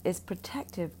child is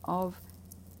protective of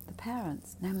the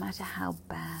parents, no matter how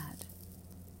bad.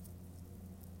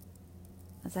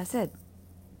 As I said,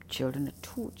 children are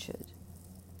tortured.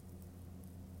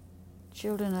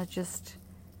 Children are just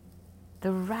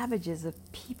the ravages of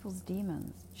people's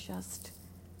demons, just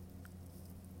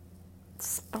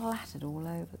splattered all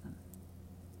over them.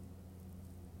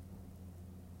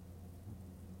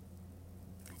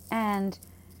 And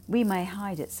we may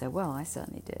hide it so well, I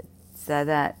certainly did, so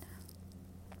that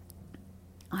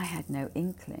I had no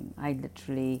inkling. I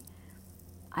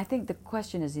think the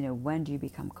question is, when do you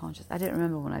become conscious? I don't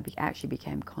remember when I actually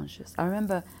became conscious. I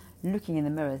remember looking in the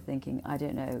mirror thinking, I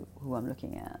don't know who I'm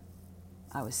looking at.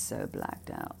 I was so blacked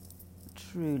out,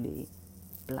 truly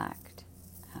blacked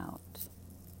out.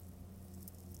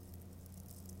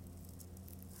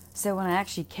 So when I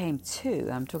actually came to,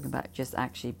 I'm talking about just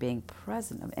actually being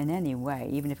present in any way,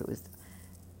 even if it was,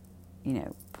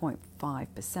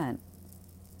 0.5%,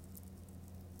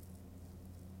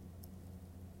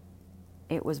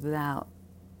 it was without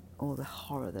all the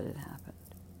horror that had happened.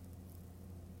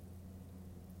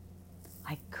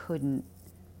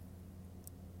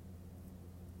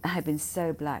 I had been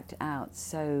so blacked out,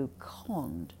 so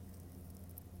conned,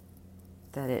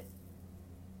 that it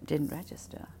didn't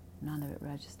register. None of it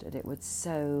registered. It was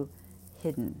so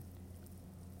hidden.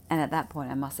 And at that point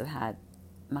I must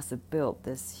have built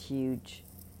this huge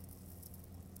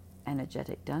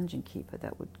energetic dungeon keeper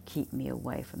that would keep me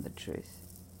away from the truth.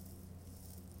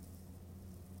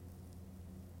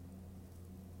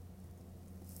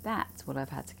 That's what I've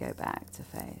had to go back to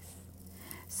face.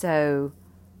 So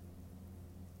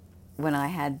when I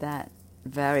had that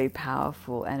very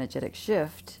powerful energetic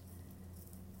shift,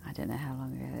 I don't know how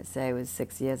long ago, let's say it was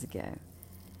 6 years ago,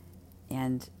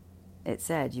 and it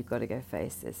said, you've got to go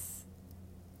face this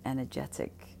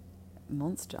energetic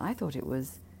monster. I thought it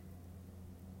was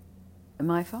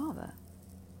my father.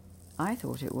 I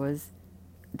thought it was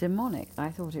demonic. I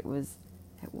thought it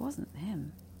wasn't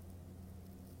him.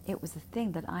 It was the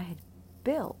thing that I had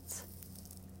built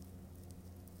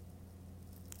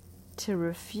to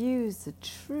refuse the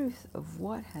truth of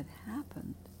what had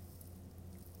happened.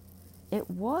 It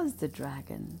was the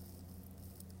dragon.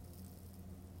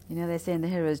 They say in the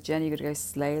hero's journey, you've got to go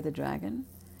slay the dragon.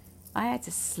 I had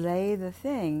to slay the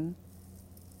thing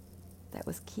that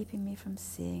was keeping me from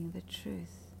seeing the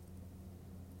truth.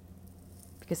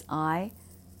 Because I,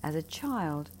 as a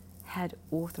child, had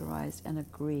authorized and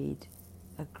agreed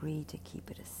to keep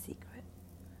it a secret.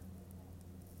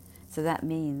 So that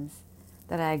means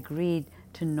that I agreed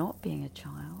to not being a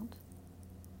child,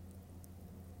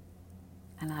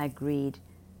 and I agreed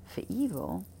for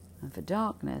evil and for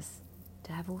darkness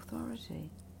to have authority.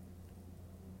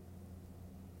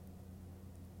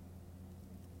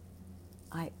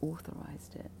 I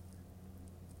authorized it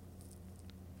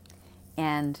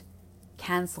and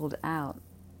cancelled out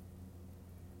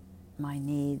my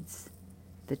needs,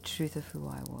 the truth of who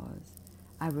I was.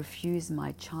 I refused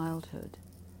my childhood,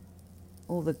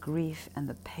 all the grief and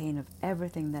the pain of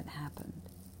everything that happened,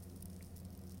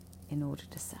 in order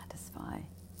to satisfy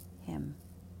him,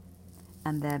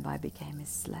 and thereby became his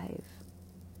slave.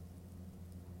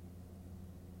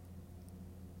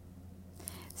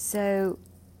 So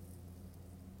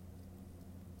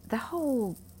the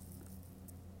whole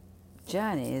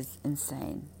journey is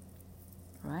insane,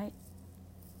 right?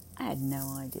 I had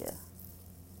no idea.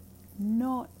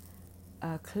 Not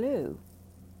a clue.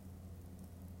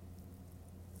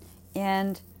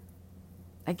 And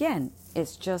again,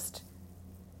 it's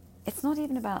not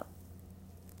even about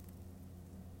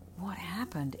what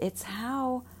happened. It's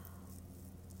how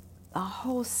our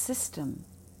whole system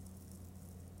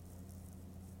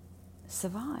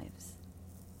survives.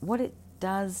 What it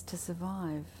does to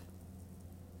survive.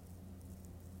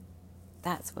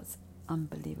 That's what's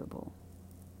unbelievable.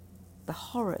 The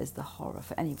horror is the horror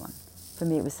for anyone, For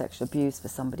me, it was sexual abuse. For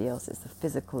somebody else, it's the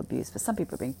physical abuse. For some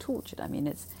people, being tortured. I mean,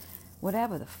 it's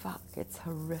whatever the fuck. It's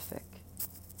horrific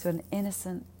to an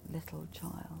innocent little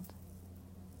child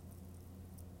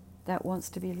that wants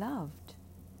to be loved,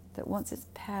 that wants its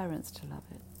parents to love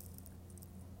it.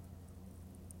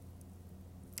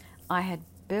 I had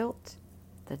built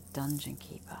the Dungeon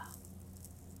Keeper,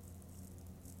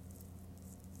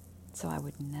 so I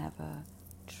would never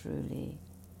truly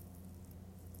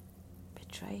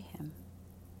betray him.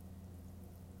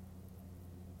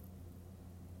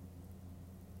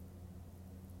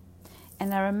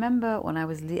 And I remember when I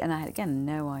was and I had, again,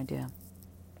 no idea.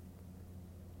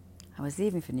 I was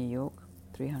leaving for New York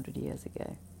 300 years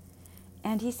ago.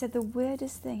 And he said the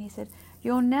weirdest thing. He said,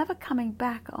 "You're never coming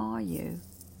back, are you?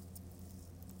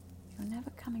 You're never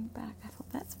coming back." I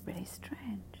thought, that's really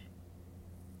strange.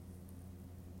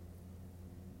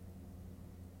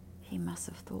 He must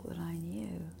have thought that I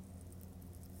knew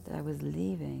that I was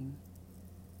leaving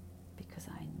because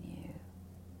I knew.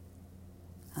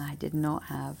 And I did not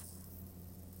have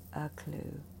a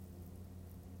clue.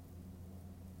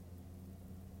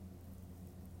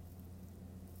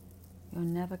 You're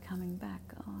never coming back,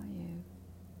 are you?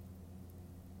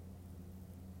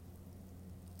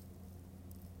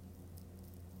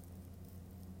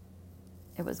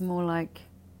 It was more like,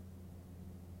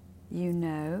 you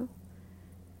know,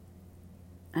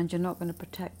 and you're not going to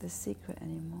protect this secret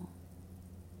anymore.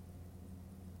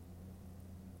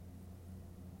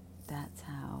 That's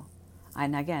how.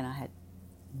 And again, I had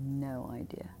no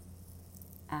idea.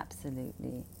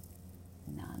 Absolutely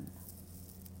none.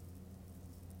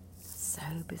 So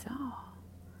bizarre.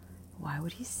 Why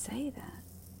would he say that?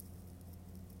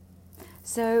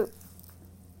 So,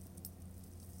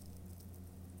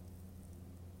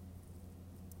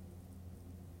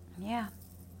 yeah,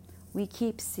 we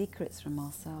keep secrets from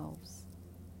ourselves.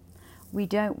 We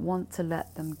don't want to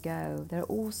let them go. There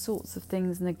are all sorts of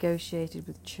things negotiated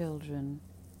with children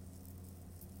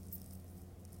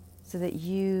so that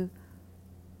you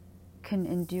can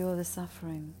endure the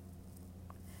suffering.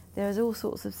 There's all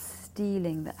sorts of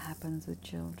stealing that happens with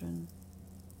children.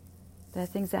 There are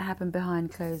things that happen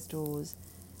behind closed doors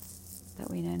that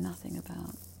we know nothing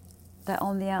about. That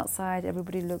on the outside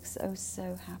everybody looks oh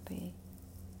so happy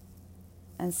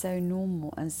and so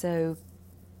normal, and so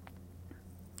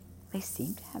they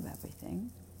seem to have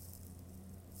everything.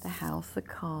 The house, the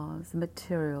cars, the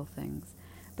material things.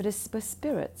 But we're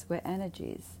spirits, we're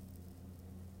energies.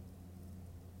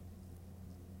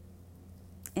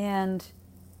 And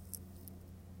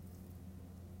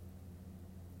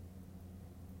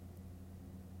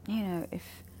you know,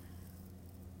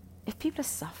 if people are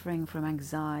suffering from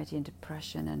anxiety and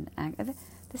depression and anger,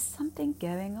 there's something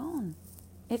going on.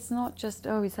 It's not just,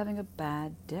 oh, he's having a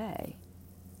bad day.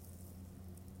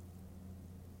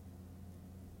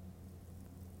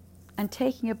 And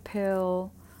taking a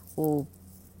pill or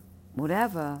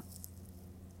whatever,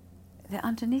 they're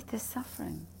underneath this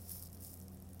suffering.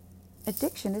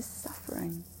 Addiction is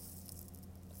suffering.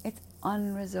 It's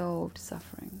unresolved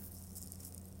suffering.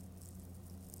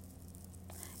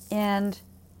 And,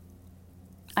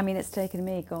 I mean, it's taken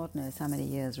me, God knows how many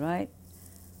years, right?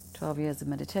 12 years of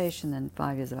meditation and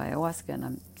 5 years of ayahuasca, and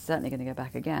I'm certainly going to go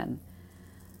back again,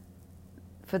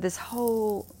 for this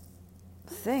whole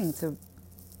thing to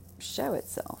show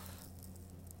itself.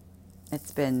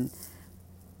 It's been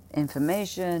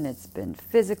information, it's been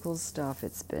physical stuff,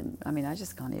 it's been, I mean, I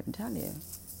just can't even tell you.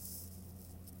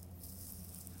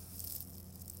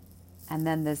 And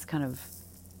then this kind of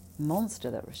monster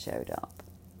that showed up.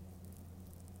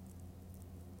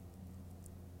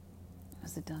 It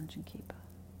was the Dungeon Keeper.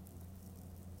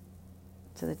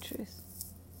 To the truth.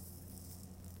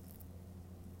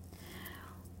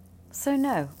 So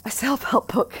no, a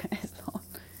self-help book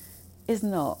is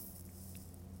not,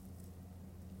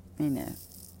 you know,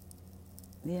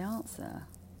 the answer.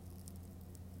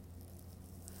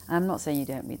 I'm not saying you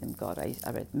don't read them. God, I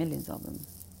read millions of them.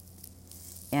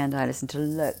 And I listened to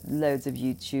loads of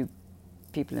YouTube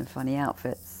people in funny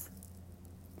outfits.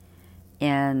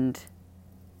 And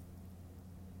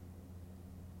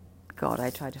God,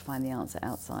 I try to find the answer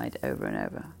outside over and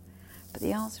over. But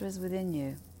the answer is within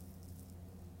you.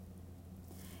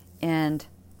 And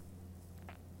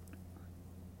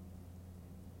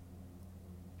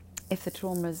if the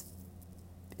trauma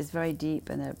is very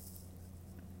deep and there are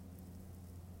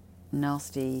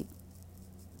nasty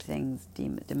things,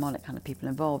 demonic kind of people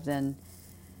involved, then,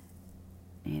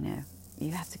 you know,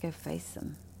 you have to go face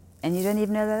them. And you don't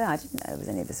even know they're there. I didn't know there was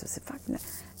any of this.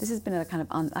 This has been a kind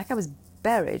of, like I was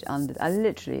buried under, I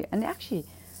literally, and actually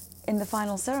in the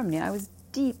final ceremony I was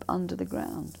deep under the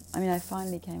ground. I mean, I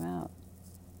finally came out,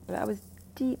 but I was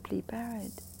deeply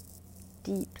buried.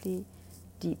 Deeply,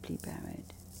 deeply buried.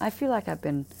 I feel like I've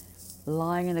been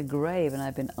lying in a grave and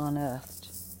I've been unearthed.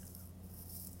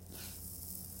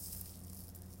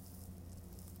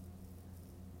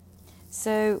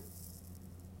 So,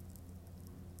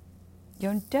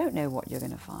 you don't know what you're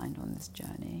going to find on this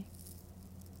journey.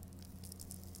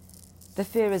 The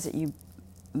fear is that you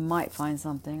might find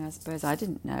something, I suppose. I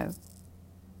didn't know.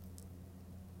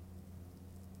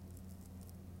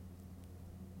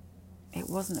 It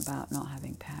wasn't about not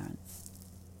having parents.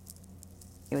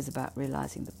 It was about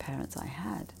realizing the parents I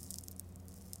had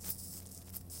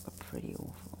were pretty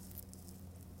awful.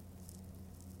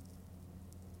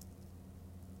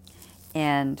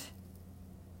 And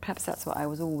perhaps that's what I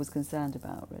was always concerned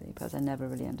about, really, because I never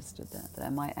really understood that I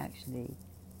might actually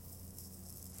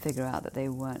figure out that they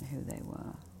weren't who they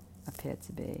appeared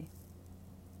to be.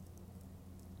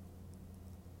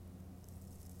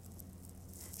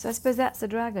 So I suppose that's the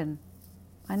dragon.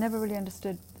 I never really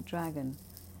understood the dragon,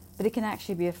 but it can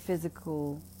actually be a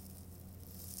physical,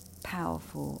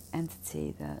 powerful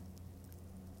entity that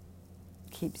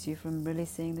keeps you from really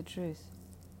seeing the truth.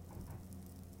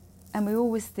 And we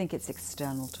always think it's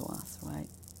external to us, right?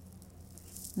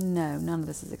 No, none of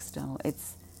this is external.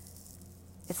 It's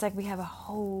like we have a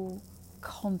whole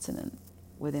continent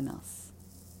within us,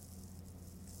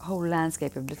 a whole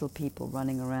landscape of little people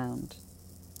running around,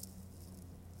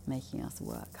 making us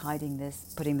work, hiding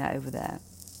this, putting that over there.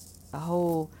 A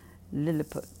whole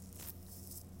Lilliput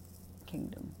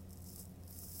kingdom.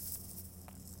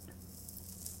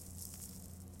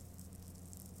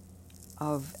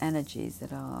 Of energies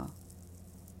that are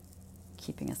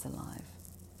keeping us alive.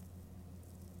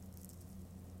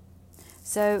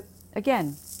 So,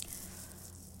 again,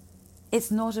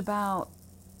 it's not about,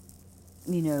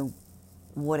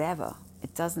 whatever.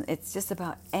 It's just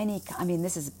about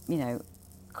this is,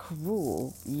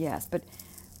 cruel, yes, but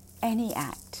any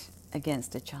act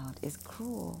against a child is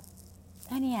cruel.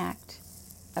 Any act,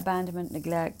 abandonment,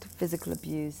 neglect, physical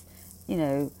abuse,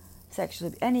 sexual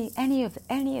abuse,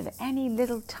 any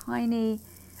little tiny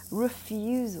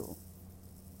refusal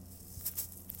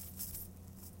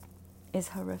is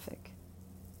horrific.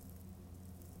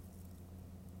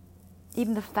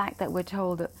 Even the fact that we're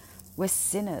told that we're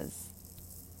sinners,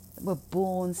 that we're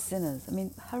born sinners,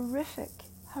 horrific.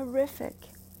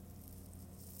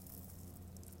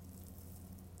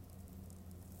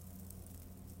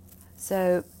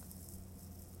 So,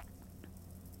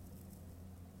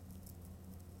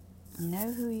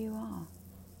 know who you are.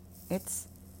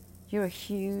 You're a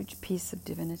huge piece of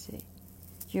divinity.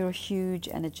 You're a huge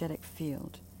energetic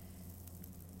field.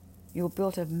 You're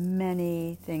built of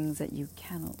many things that you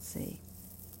cannot see.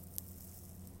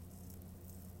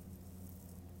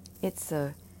 It's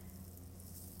a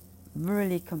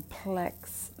really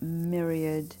complex,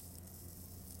 myriad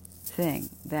thing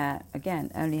that,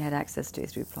 again, only had access to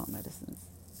through plant medicines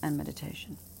and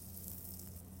meditation.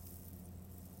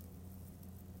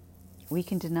 We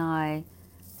can deny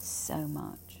so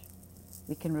much.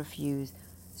 We can refuse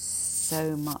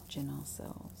so much in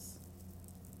ourselves.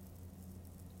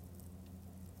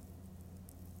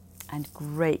 And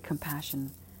great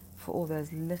compassion for all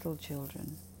those little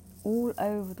children all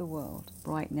over the world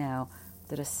right now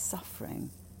that are suffering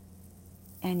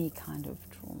any kind of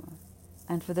trauma.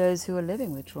 And for those who are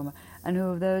living with trauma, and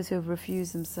those who have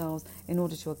refused themselves in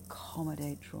order to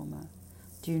accommodate trauma.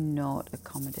 Do not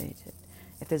accommodate it.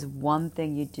 If there's one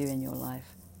thing you do in your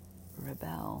life,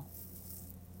 rebel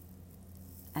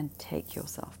and take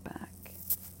yourself back.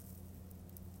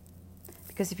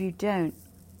 Because if you don't,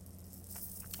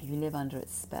 you live under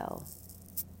its spell.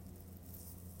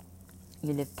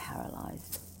 You live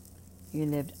paralyzed. You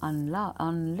lived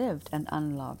unlived and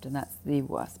unloved, and that's the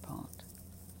worst part.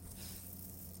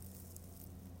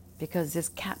 Because this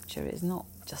capture is not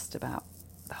just about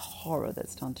the horror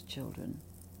that's done to children.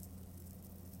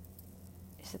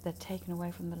 It's that they're taken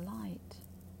away from the light.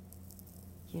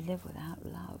 You live without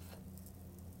love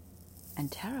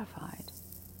and terrified.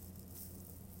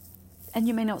 And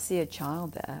you may not see a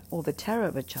child there or the terror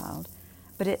of a child,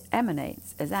 but it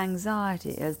emanates as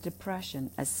anxiety, as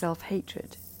depression, as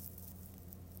self-hatred.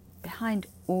 Behind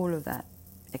all of that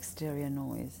exterior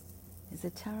noise is a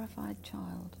terrified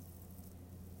child,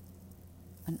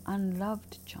 an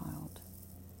unloved child,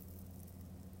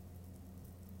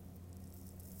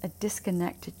 a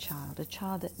disconnected child, a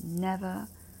child that never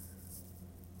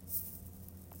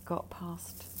got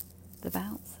past the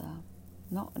bouncer,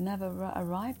 never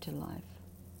arrived to life.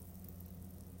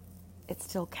 It's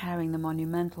still carrying the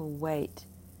monumental weight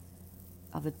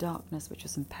of the darkness which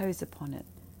was imposed upon it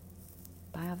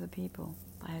by other people,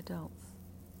 by adults.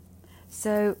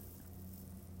 So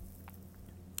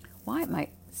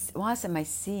whilst it may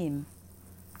seem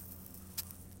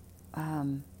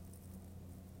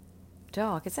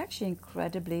dark, it's actually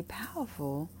incredibly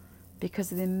powerful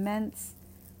because of the immense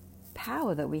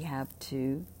power that we have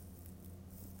to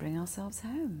bring ourselves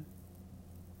home.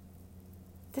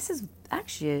 This is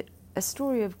actually a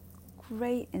story of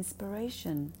great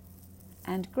inspiration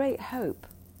and great hope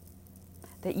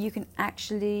that you can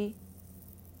actually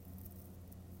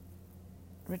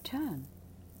return.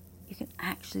 You can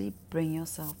actually bring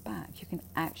yourself back. You can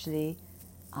actually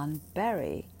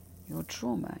unbury your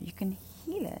trauma. You can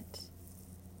heal it.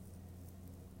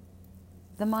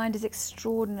 The mind is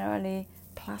extraordinarily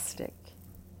plastic,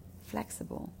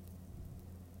 flexible.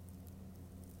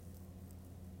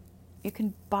 You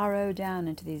can burrow down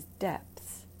into these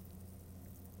depths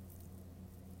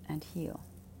and heal.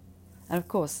 And of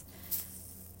course,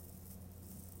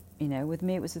 with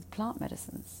me it was with plant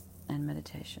medicines and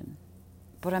meditation.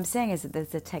 What I'm saying is that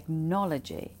there's a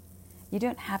technology. You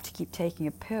don't have to keep taking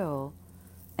a pill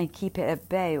and keep it at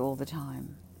bay all the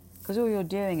time. Because all you're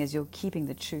doing is you're keeping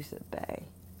the truth at bay.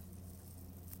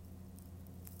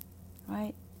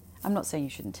 Right? I'm not saying you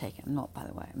shouldn't take it. I'm not, by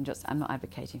the way. I'm not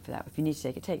advocating for that. If you need to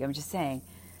take it, take it. I'm just saying,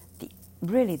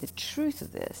 really the truth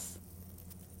of this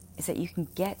is that you can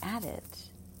get at it.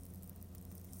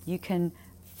 You can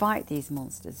fight these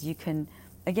monsters. You can,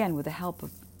 again, with the help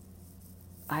of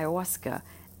ayahuasca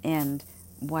and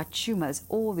wachuma, there's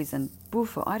all these, and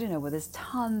bufo, I don't know, where there's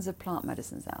tons of plant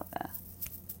medicines out there.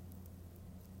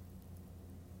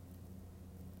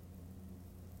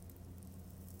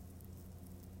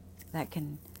 That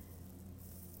can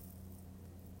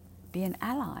be an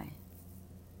ally,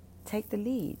 take the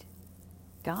lead,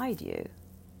 guide you.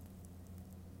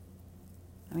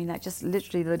 I mean, like just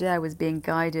literally the other day I was being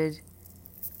guided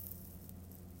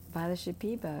by the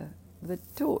Shipibo, the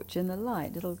torch and the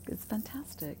light. It's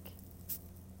fantastic.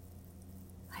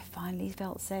 I finally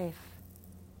felt safe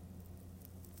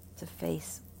to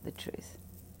face the truth.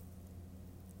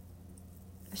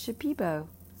 A Shipibo,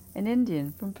 an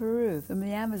Indian from Peru, from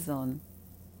the Amazon,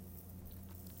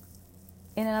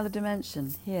 in another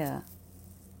dimension, here,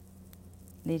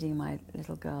 leading my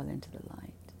little girl into the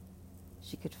light.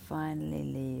 She could finally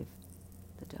leave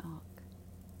the dark.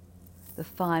 The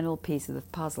final piece of the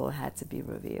puzzle had to be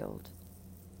revealed.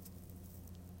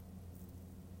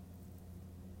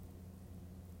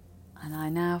 And I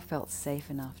now felt safe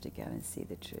enough to go and see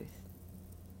the truth.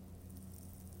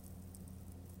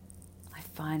 I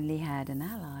finally had an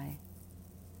ally.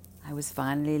 I was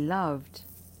finally loved.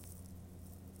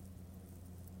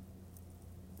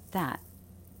 That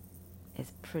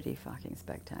is pretty fucking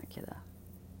spectacular.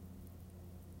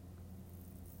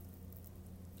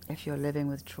 If you're living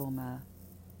with trauma,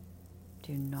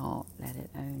 do not let it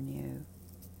own you.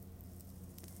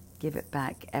 Give it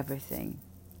back everything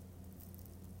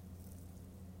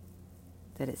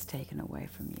that it's taken away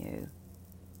from you.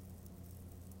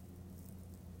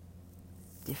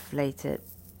 Deflate it,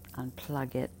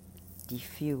 unplug it,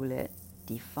 defuel it,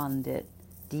 defund it,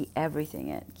 de-everything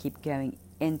it, keep going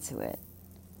into it.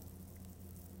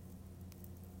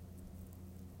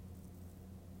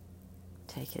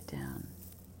 Take it down.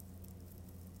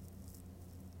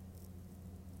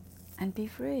 And be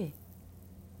free.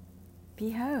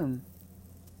 Be home.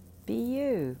 Be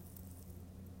you.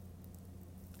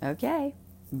 Okay,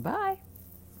 bye.